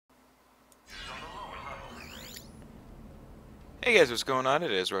Hey guys, what's going on? It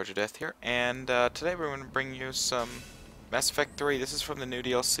is RogerDeath here, and today we're going to bring you some Mass Effect 3. This is from the new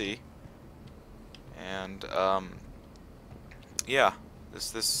DLC, and yeah,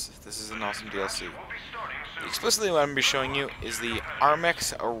 this is an awesome DLC. Explicitly, what I'm going to be showing you is the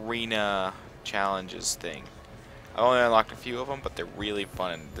Armex Arena challenges thing. I only unlocked a few of them, but they're really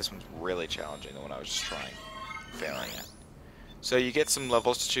fun, and this one's really challenging. The one I was just trying, failing at. So you get some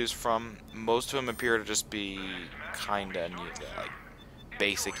levels to choose from. Most of them appear to just be kinda new, like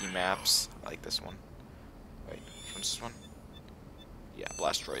basic-y maps, like this one. Wait, which one's this one? Yeah,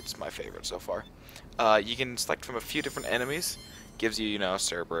 Blastroid's my favorite so far. You can select from a few different enemies. Gives you,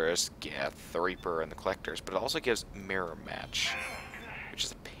 Cerberus, Geth, the Reaper, and the Collectors, but it also gives Mirror Match, which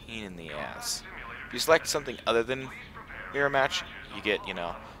is a pain in the ass. If you select something other than Mirror Match, you get,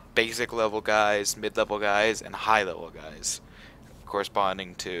 basic level guys, mid-level guys, and high-level guys,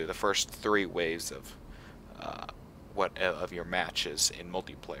 corresponding to the first 3 waves of of your matches in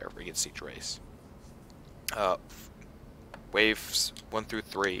multiplayer against each race. Waves 1 through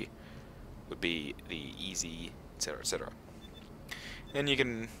 3 would be the easy, etc., etc. Then you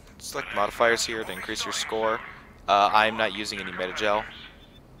can select modifiers here to increase your score. I'm not using any metagel.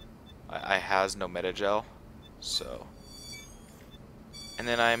 I has no metagel, so. And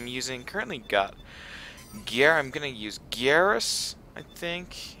then I'm currently got I'm gonna use Garrus, I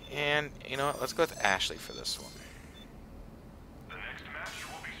think, and you know what, let's go with Ashley for this one.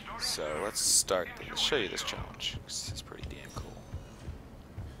 So let's show you this challenge. This is pretty damn cool.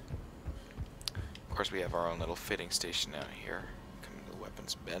 Of course, we have our own little fitting station out here. Come to the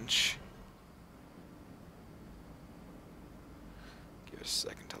weapons bench. Give it a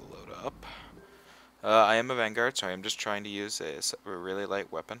second to load up. I am a Vanguard, so I am just trying to use a really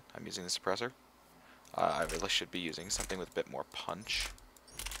light weapon. I'm using the suppressor. I really should be using something with a bit more punch.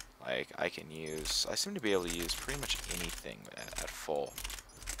 Like, I seem to be able to use pretty much anything at full.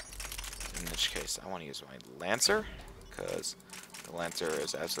 In this case, I want to use my Lancer, because the Lancer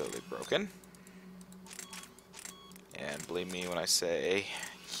is absolutely broken. And believe me when I say,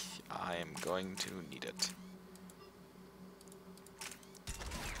 I am going to need it.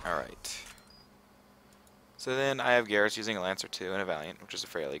 Alright. So then I have Garrus using a Lancer 2 and a Valiant, which is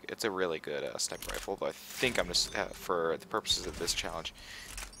it's a really good sniper rifle, but I think I'm just, for the purposes of this challenge,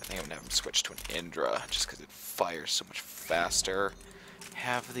 I think I'm going to have him switch to an Indra, just because it fires so much faster.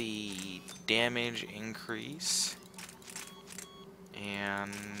 Have the damage increase,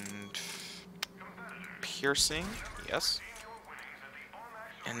 and piercing, yes.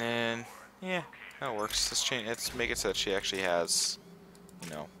 And then, yeah, that works. Let's make it so that she actually has,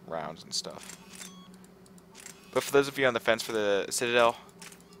 rounds and stuff. But for those of you on the fence for the Citadel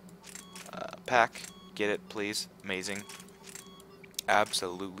pack, get it, please. Amazing.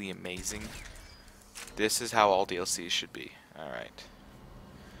 Absolutely amazing. This is how all DLCs should be. Alright.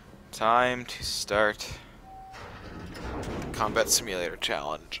 Time to start Combat Simulator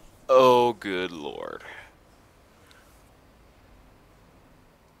Challenge. Oh, good lord.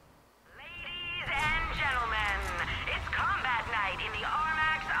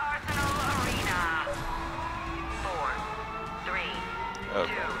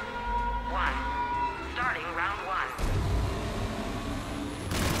 Okay. 2, 1. Starting round 1.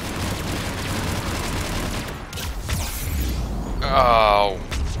 Oh.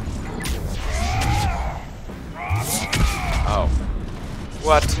 Oh.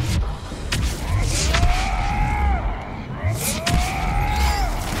 What?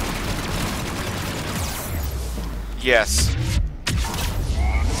 Yes.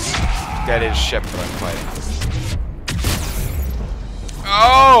 That is Shepard I'm fighting.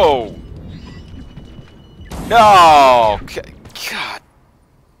 Oh! No! God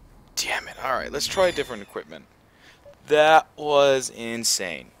damn it. Alright, let's try different equipment. That was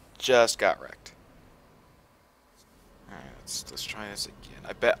insane. Just got wrecked. Alright, let's try this again.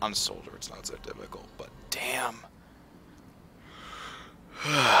 I bet on Soldier it's not so difficult, but damn.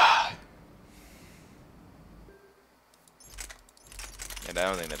 And I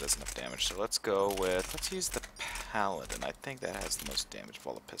don't think that does enough damage, so let's use the Paladin. I think that has the most damage of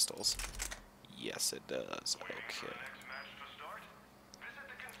all the pistols. Yes, it does. Okay.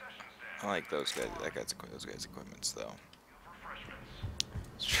 I like those guys' equipments, though.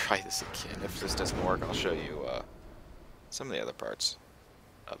 Let's try this again. If this doesn't work, I'll show you some of the other parts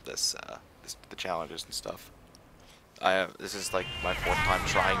of the challenges and stuff. This is like my 4th time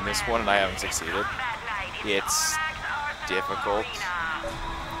trying this one, and I haven't succeeded. It's difficult.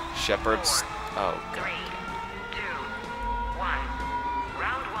 Shepard's. Oh, god. 3, 2, 1.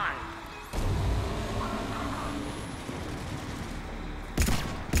 Round 1.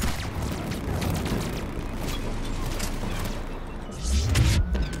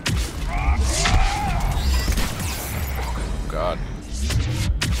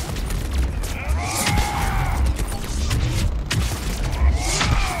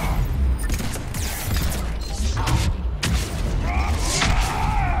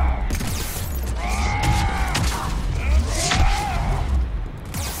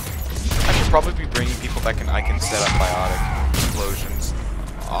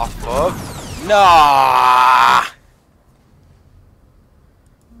 off of. Nah!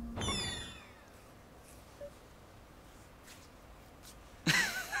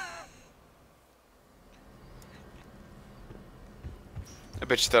 I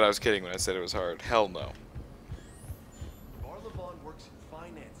bet you thought I was kidding when I said it was hard. Hell no. Works in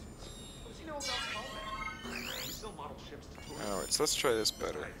finances. What does he know about combat? We still model ships to tourists. Alright, so let's try this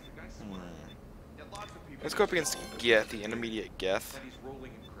better. Yeah, lots of people. Let's go up against Geth, the intermediate Geth. He's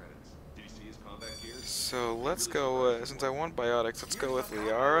rolling in credits. Did you see his combat gear? So let's go, since I want biotics, let's go with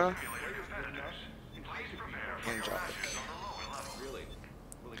Liara and Jopic. Really?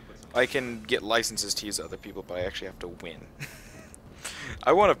 I can get licenses to use other people, but I actually have to win.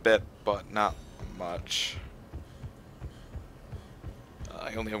 I want to bet, but not much.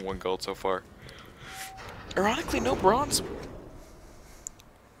 I only have 1 gold so far. Ironically, no bronze.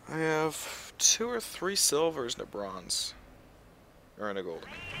 I have 2 or 3 silvers and a bronze. Or and a gold.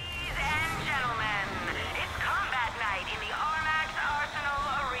 Ladies and gentlemen, it's combat night in the Armax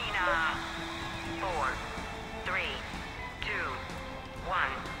Arsenal Arena. 4, 3, 2, 1.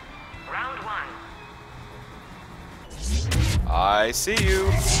 Round 1. I see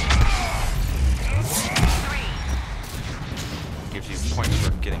you. 3, Gives you points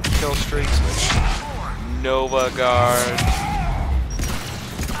for getting kill streaks, which 4, Nova Guard.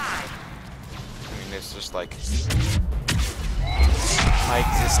 5, I mean, it's just like my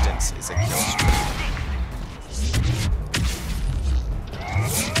existence is a kill streak. 7.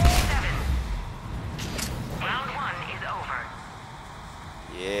 Round 1 is over.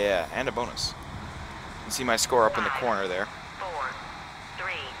 Yeah, and a bonus. You see my score up in the corner there. 4,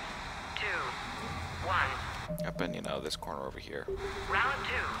 3, 2, 1. Up in, you know, this corner over here. Round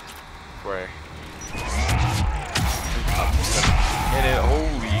 2. Where and it,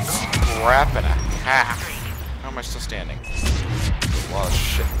 holy crap and a half. How am I still standing? There's a lot of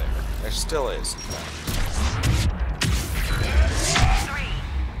shit there. There still is. 3,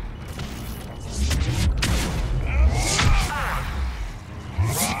 4,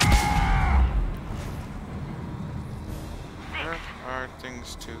 There are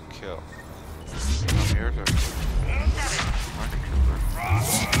things to kill. Oh, here's a 7. market trooper. And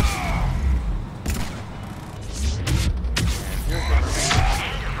here's a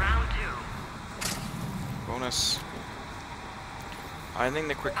End of round 2. bonus. I think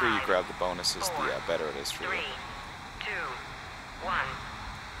the quicker you grab the bonuses, the better it is for 3, you. 2, 1.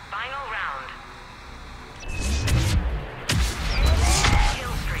 Final round.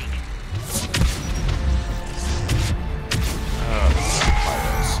 Kill streak. Oh,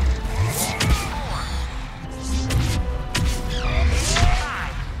 pyros. 4,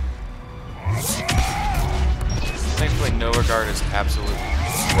 5. Thankfully, Nova Guard is absolutely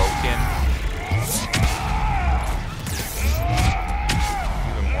broken.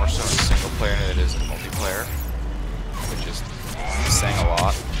 Even more so in single player than it is in multiplayer, which is saying a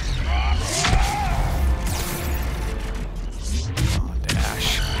lot. Oh,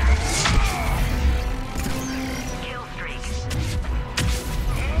 dash. Kill streak.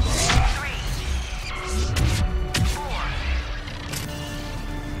 3, 4.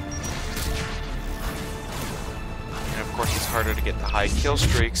 And of course, it's harder to get the high kill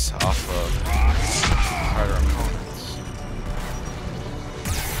streaks off of harder opponents.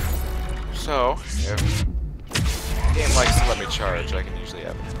 So, if the game likes to let me charge, I can usually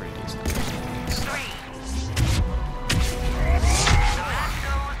have a pretty decent. 3. The match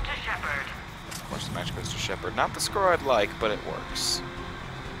goes to Shepard. Of course, the match goes to Shepard. Not the score I'd like, but it works.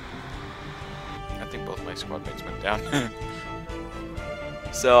 I think both my squad mates went down.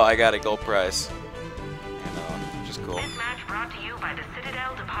 So, I got a gold prize. And, which is cool. This match brought to you by the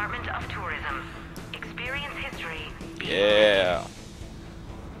Citadel Department of Tourism. Experience history. Yeah.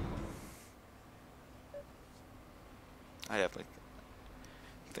 I definitely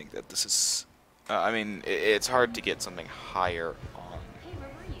think that this is... I mean, it's hard to get something higher on Hey, where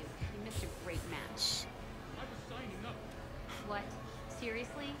were you? You missed a great match. this. I was signing up. What?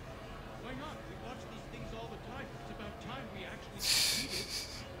 Seriously? Why not? We watch these things all the time. It's about time we actually succeeded.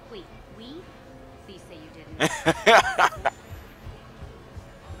 Wait, we? Please say you didn't.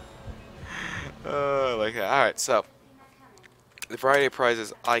 Like that. Alright, so the variety of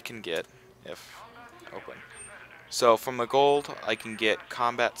prizes I can get if open. So from the gold, I can get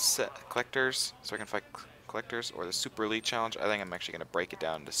combat set collectors, so I can fight collectors, or the super elite challenge. I think I'm actually going to break it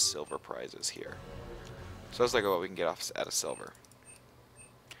down into silver prizes here. So that's like what we can get off out of silver.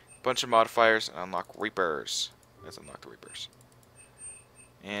 Bunch of modifiers and unlock reapers. Let's unlock the reapers.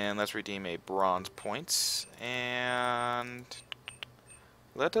 And let's redeem a bronze points. And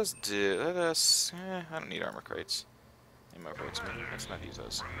let us I don't need armor crates. My brains. Let's not use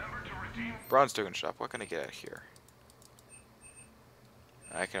those. Bronze token shop. What can I get out here?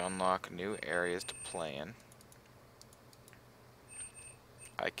 I can unlock new areas to play in.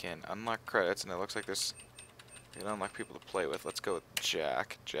 I can unlock credits, and it looks like there's... I can unlock people to play with. Let's go with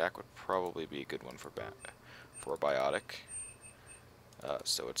Jack. Jack would probably be a good one for a biotic.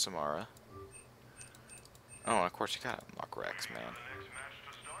 So it's Samara. Oh, and of course you gotta unlock Rex, man.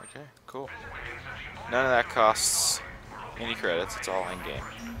 Okay, cool. None of that costs any credits. It's all in-game.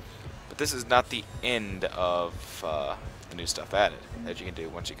 But this is not the end of the new stuff added that you can do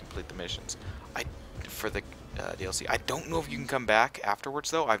once you complete the missions. For the DLC, I don't know if you can come back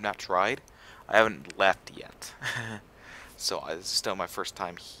afterwards, though. I've not tried. I haven't left yet. So this is still my first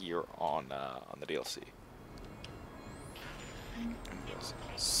time here on the DLC.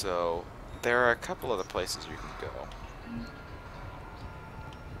 So there are a couple other places you can go.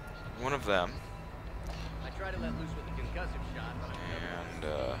 One of them, I try to let loose with a concussive shot, but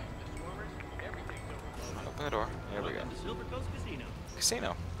and open the door. There we go. Silver Coast Casino.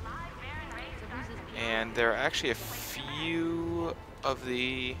 Casino. And there are actually a few of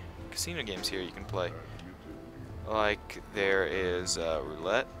the casino games here you can play. Like there is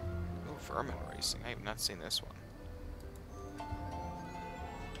roulette. Oh, vermin racing. I have not seen this one.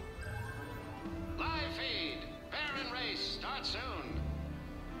 Live feed. Vermin race starts soon.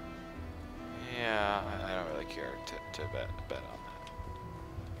 Yeah, I don't really care to bet on that.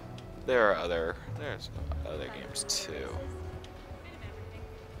 There's other games too.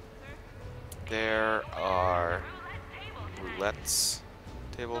 There are roulettes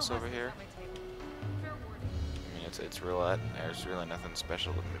tables over here. I mean, it's roulette. There's really nothing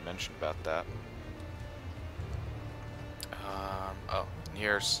special to mention about that. Oh, and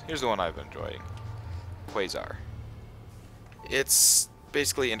here's the one I've been enjoying. Quasar. It's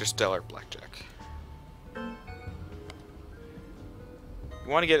basically interstellar blackjack. You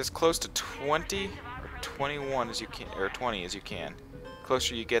want to get as close to 20 or 21 as you can, or 20 as you can. The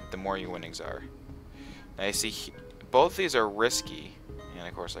closer you get, the more your winnings are. Now you see, both these are risky, and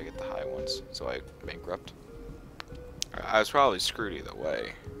of course I get the high ones, so I bankrupt. I was probably screwed either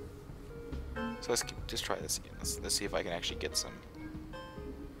way. So just try this again. Let's see if I can actually get some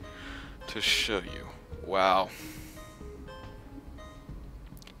to show you. Wow.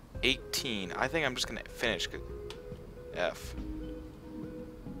 18. I think I'm just gonna finish. F.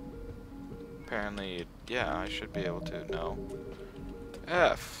 Apparently, yeah, I should be able to. No.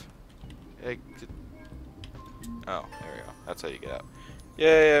 F. Oh, there we go. That's how you get out.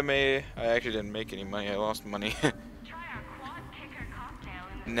 Yeah, I actually didn't make any money. I lost money.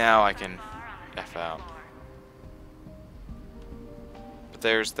 Now I can F out. But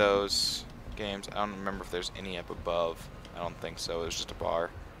there's those games. I don't remember if there's any up above. I don't think so. It was just a bar.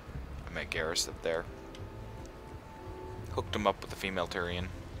 I met Garrus up there. Hooked him up with a female Turian.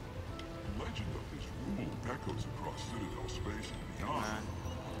 The legend of this rule echoes across Citadel space and beyond.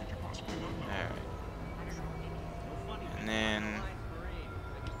 Could you possibly know? Alright. And then...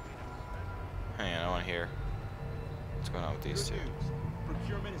 hang on, I want to hear what's going on with these two.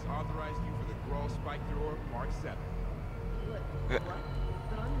 Procurement has authorized you for the Groll Spike Thrower Mark 7. What?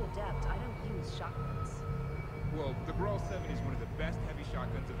 But I'm an adept. I don't use shotguns. Well, the Groll 7 is one of the best heavy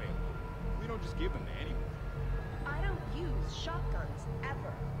shotguns available. We don't just give them to anyone. I don't use shotguns,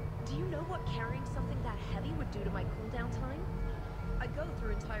 ever. Do you know what carrying something that heavy would do to my cooldown time? I go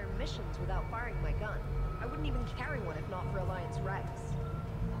through entire missions without firing my gun. I wouldn't even carry one if not for Alliance Rex.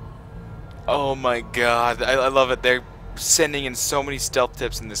 Oh my god, I love it. They're sending in so many stealth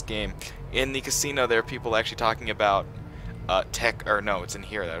tips in this game. In the casino, there are people actually talking about tech, or no, it's in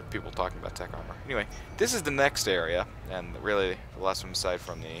here that are people talking about tech armor. Anyway, this is the next area, and really the last one aside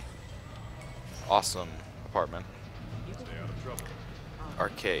from the awesome apartment. Stay out of trouble.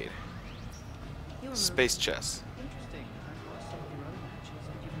 Arcade. Space chess. Interesting. I've watched some of your other matches,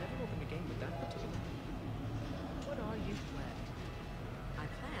 and you've never opened a game with that material. What are you planning? I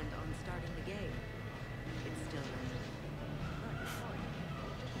planned on starting the game. It's still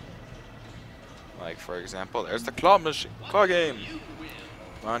Like, for example, there's the claw machine. Claw game.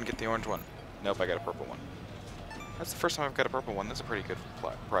 Come on, get the orange one. Nope, I got a purple one. That's the first time I've got a purple one. That's a pretty good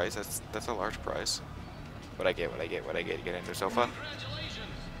prize. That's a large prize. What I get? You get into sofa?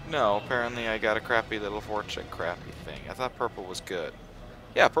 No, apparently I got a crappy little fortune crappy thing. I thought purple was good.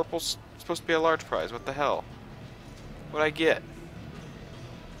 Yeah, purple's supposed to be a large prize. What the hell? What'd I get?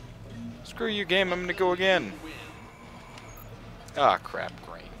 Screw you, game. I'm gonna go again. Ah, crap,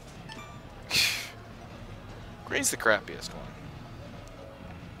 green. Green's the crappiest one.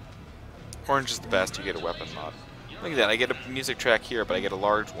 Orange is the best. You get a weapon mod. Look at that. I get a music track here, but I get a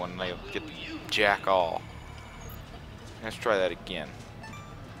large one, and I get jack all. Let's try that again.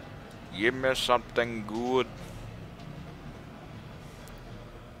 Give me something good.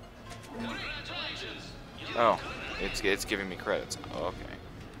 Oh, it's giving me credits. Oh, okay.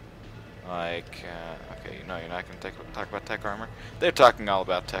 Like, okay, no, you're not gonna talk about tech armor. They're talking all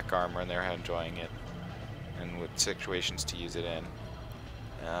about tech armor and they're enjoying it, and what situations to use it in.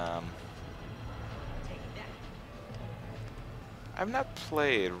 I've not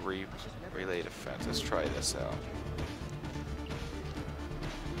played Relay Defense. Let's try this out.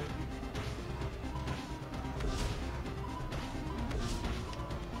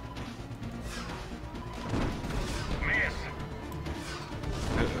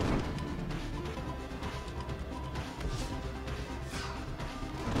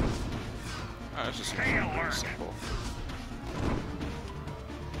 Oh, it's just pretty simple.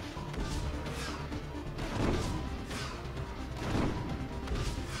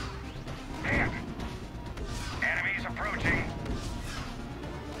 Enemies approaching.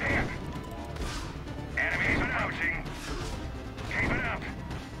 Hit. Enemies approaching. Keep it up.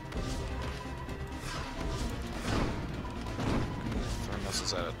 3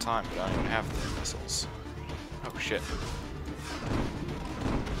 missiles at a time, but I don't even have 3 missiles. Oh shit.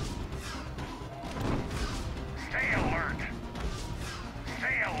 Stay alert.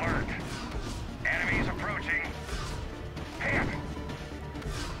 Stay alert. Enemies approaching. Hit.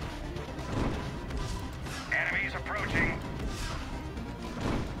 Enemies approaching.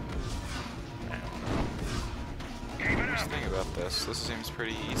 Keep it First up. thing about this seems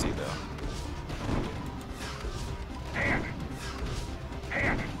pretty easy though. Hit.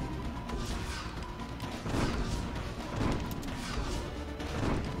 Hit.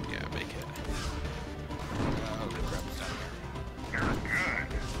 Yeah, big hit. Oh, crap, it's down here. You're good.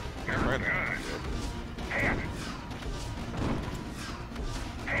 Yeah, You're right there. good. Hit.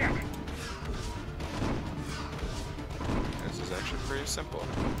 Hit. This is actually pretty simple.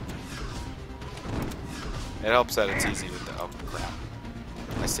 It helps that it's easy with the oh crap.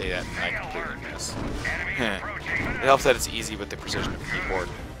 I say that and I completely miss. It helps that it's easy with the precision of the keyboard.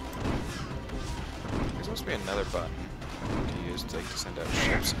 There's supposed to be another button to use to send out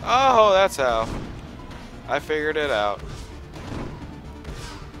ships. Oh, that's how. I figured it out.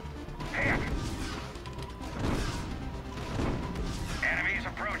 Enemies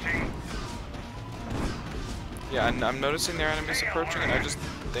approaching. Yeah, I'm noticing their enemies approaching, and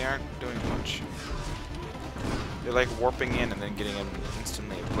they aren't doing much. They're like warping in and then getting them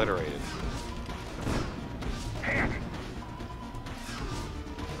instantly obliterated.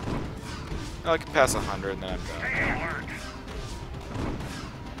 I can pass 100 and then I'm done.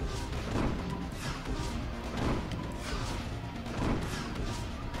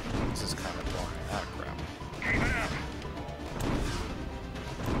 This is kind of boring. Ah, crap.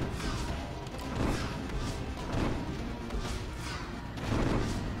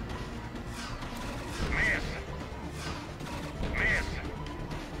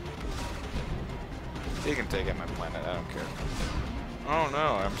 You can take out my planet, I don't care. Oh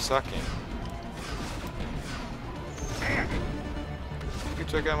no, I'm sucking. You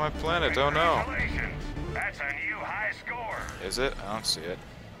took out my planet, oh no. That's a new high score. Is it? I don't see it.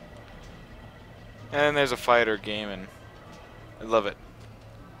 And then there's a fighter game, and I love it.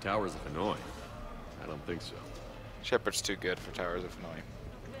 Towers of Hanoi? I don't think so. Shepard's too good for Towers of Hanoi.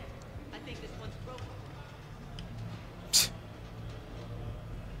 I think this one's broken.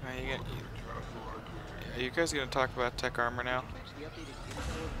 Are you guys gonna talk about tech armor now? The updated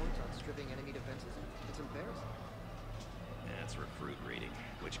intel reports on stripping enemy defenses. It's embarrassing. That's recruit rating.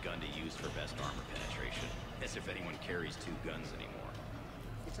 Which gun to use for best armor penetration. As if anyone carries 2 guns anymore.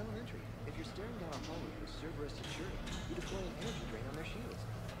 It's elementary. If you're staring down a hallway with Cerberus security, you deploy an energy drain on their shields.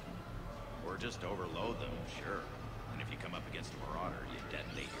 Or just overload them, sure. And if you come up against a marauder, you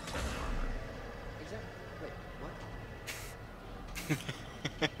detonate your tech armor. Exactly. Wait, what?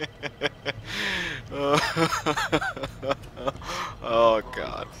 Oh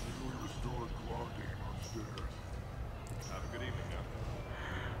god.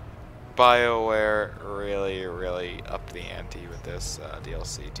 BioWare really upped the ante with this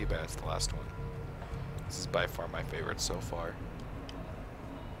DLC. Too bad it's the last one. This is by far my favorite so far.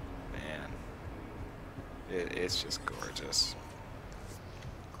 Man. It's just gorgeous.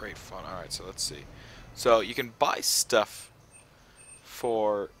 Great fun. Alright, so let's see. So you can buy stuff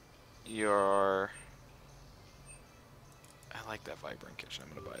for your... I like that vibrant kitchen.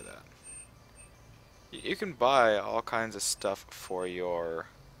 I'm going to buy that. You can buy all kinds of stuff for your...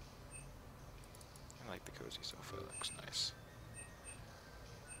 I like the cozy sofa. It looks nice.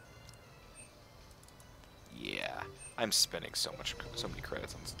 Yeah. I'm spending so many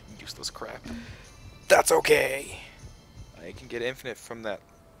credits on useless crap. That's okay. I can get infinite from the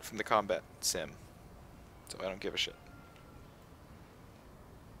combat sim, so I don't give a shit.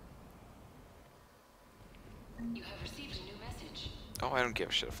 You have received a new message. Oh, I don't give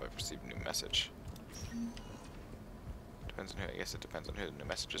a shit if I've received a new message. Depends on who. I guess it depends on who the new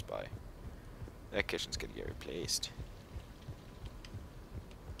message is by. That kitchen's gonna get replaced.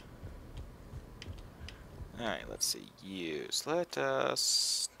 Alright, let's see. Use. Let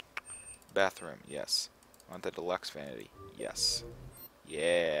us... Bathroom, yes. Want the deluxe vanity? Yes.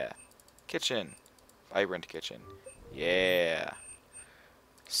 Yeah. Kitchen. Vibrant kitchen. Yeah.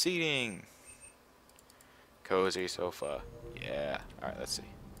 Seating. Cozy sofa. Yeah. Alright, let's see.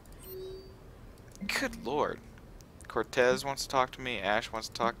 Good lord. Cortez wants to talk to me. Ash wants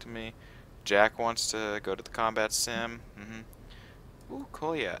to talk to me. Jack wants to go to the combat sim. Ooh,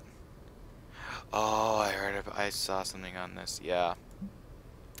 cool yet. Oh, I saw something on this. Yeah.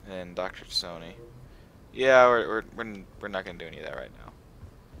 And Dr. Sony. Yeah, we're not gonna do any of that right now.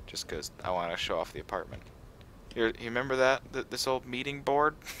 Just because I want to show off the apartment. You remember that? This old meeting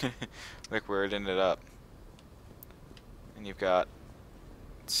board? Look where it ended up. And you've got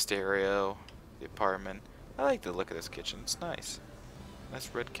stereo, the apartment. I like the look of this kitchen. It's nice. Nice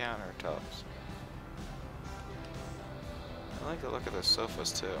red countertops. I like the look of the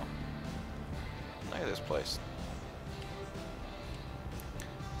sofas too. Look at this place.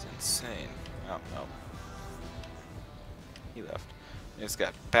 It's insane. Oh no. He left. It's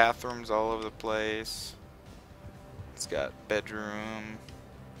got bathrooms all over the place. It's got bedroom.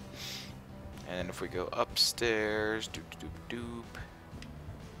 And if we go upstairs, doop doop doop.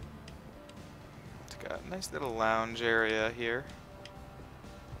 It's got a nice little lounge area here.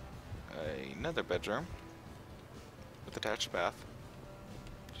 Another bedroom with attached bath.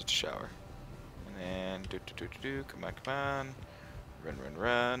 Just a shower. And then do do do do do. Come on, come on. Run, run,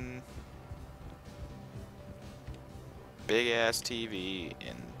 run. Big ass TV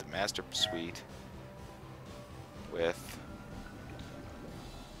in the master suite with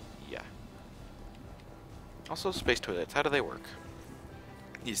also space toilets. How do they work?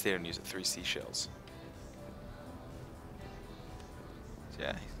 These they don't use it. 3 seashells. So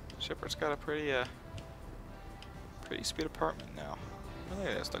yeah, Shepard's got a pretty sweet apartment now. Look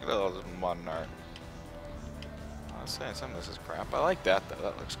at this. Look at all this modern art. I was saying some of this is crap. I like that though.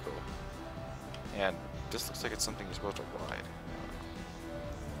 That looks cool. And this looks like it's something you're supposed to ride.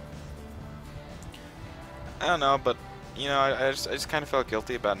 I don't know, but you know, I just kind of felt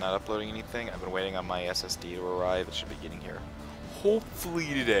guilty about not uploading anything. I've been waiting on my SSD to arrive. It should be getting here hopefully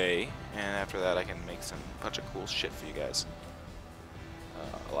today, and after that I can make some bunch of cool shit for you guys.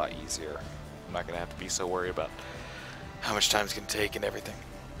 A lot easier. I'm not gonna have to be so worried about how much time it's gonna take and everything.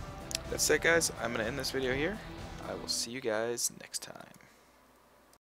 That's it, guys. I'm gonna end this video here. I will see you guys next time.